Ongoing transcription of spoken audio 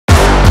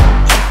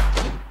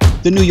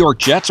The New York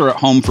Jets are at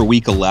home for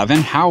Week 11.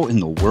 How in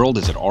the world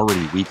is it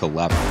already Week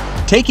 11?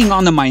 Taking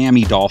on the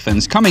Miami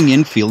Dolphins, coming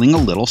in feeling a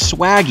little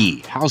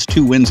swaggy. How's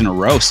 2 wins in a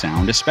row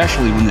sound,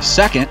 especially when the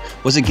second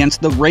was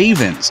against the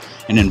Ravens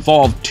and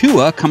involved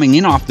Tua coming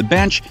in off the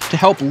bench to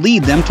help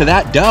lead them to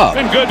that dub.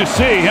 Been good to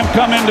see him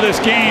come into this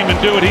game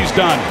and do what he's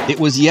done.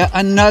 It was yet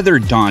another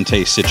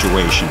Dante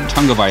situation.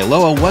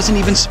 Tagovailoa wasn't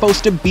even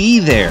supposed to be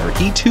there.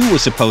 He too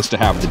was supposed to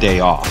have the day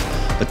off.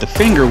 But the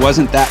finger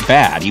wasn't that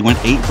bad. He went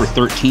 8 for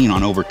 13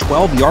 on over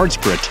 12 yards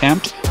per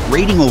attempt,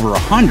 rating over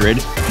 100,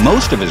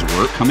 most of his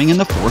work coming in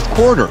the fourth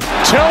quarter.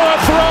 Tua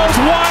throws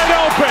wide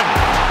open.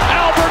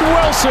 Albert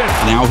Wilson.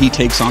 Now he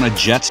takes on a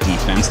Jets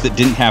defense that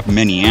didn't have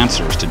many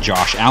answers to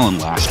Josh Allen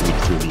last week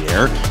through the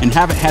air and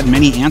haven't had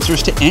many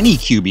answers to any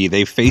QB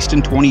they've faced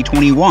in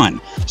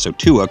 2021. So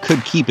Tua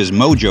could keep his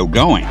mojo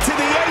going. To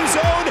the end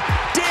zone,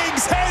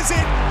 Diggs has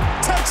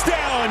it.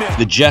 Touchdown.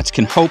 The Jets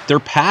can hope their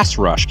pass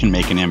rush can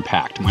make an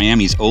impact.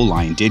 Miami's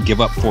O-line did give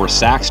up 4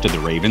 sacks to the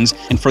Ravens,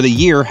 and for the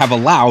year have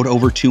allowed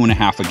over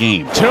 2.5 a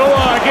game.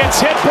 Tua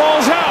gets hit,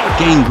 balls out.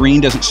 Gang Green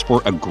doesn't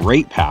sport a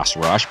great pass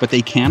rush, but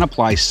they can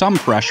apply some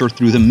pressure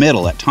through the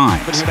middle at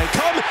times. But here they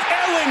come.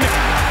 Allen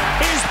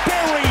is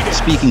buried.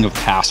 Speaking of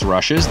pass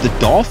rushes, the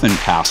Dolphin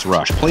pass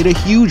rush played a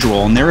huge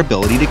role in their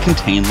ability to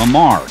contain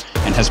Lamar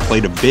and has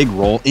played a big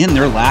role in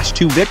their last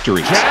 2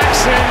 victories.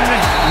 Jackson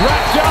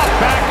wrapped up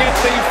back at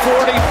the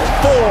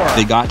 44.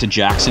 They got to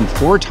Jackson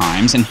 4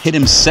 times and hit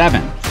him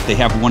 7. They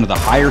have one of the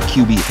higher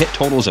QB hit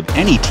totals of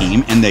any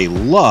team, and they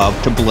love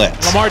to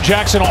blitz. Lamar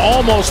Jackson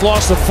almost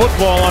lost the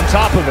football on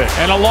top of it,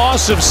 and a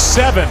loss of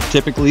 7.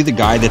 Typically the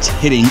guy that's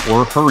hitting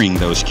or hurrying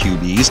those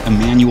QBs,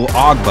 Emmanuel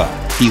Ogbah.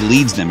 He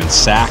leads them in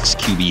sacks,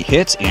 QB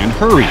hits, and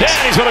hurries.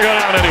 Yeah, he's going to go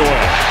down anyway.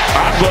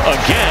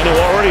 Ogbah again, who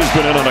already has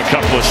been in on a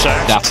couple of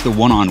sacks. That's the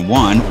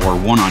one-on-one or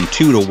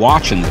one-on-2 to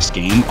watch in this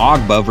game,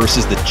 Ogbah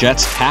versus the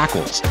Jets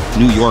tackles.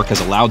 New York has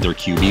allowed their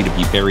QB to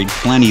be buried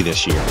plenty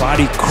this year.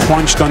 Body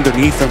crunched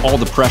underneath him. All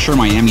the pressure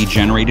Miami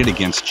generated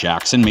against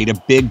Jackson made a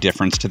big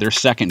difference to their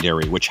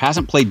secondary, which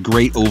hasn't played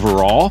great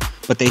overall,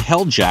 but they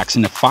held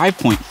Jackson to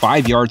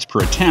 5.5 yards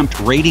per attempt,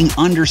 rating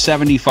under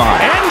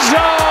 75. End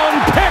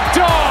zone picked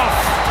off.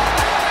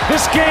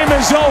 This game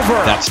is over.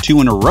 That's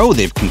 2 in a row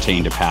they've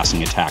contained a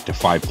passing attack to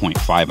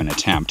 5.5 an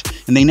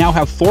attempt, and they now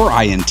have 4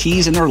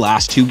 INTs in their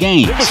last 2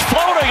 games. It was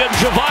floating, and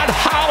Javon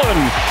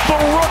Holland, the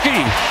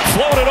rookie,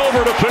 floated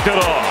over to pick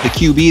it off. The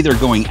QB they're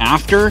going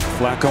after,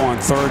 Flacco on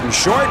 3rd and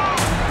short.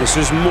 This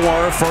is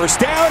Moore,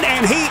 first down,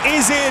 and he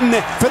is in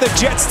for the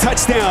Jets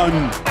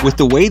touchdown. with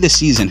the way the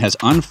season has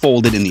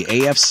unfolded in the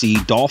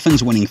AFC,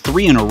 Dolphins winning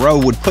 3 in a row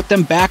would put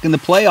them back in the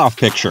playoff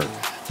picture.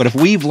 But if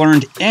we've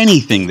learned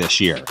anything this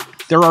year,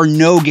 there are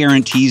no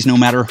guarantees no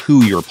matter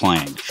who you're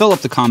playing. Fill up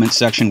the comments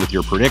section with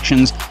your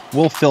predictions.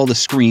 We'll fill the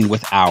screen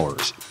with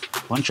ours.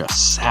 Bunch of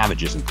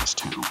savages in this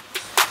town.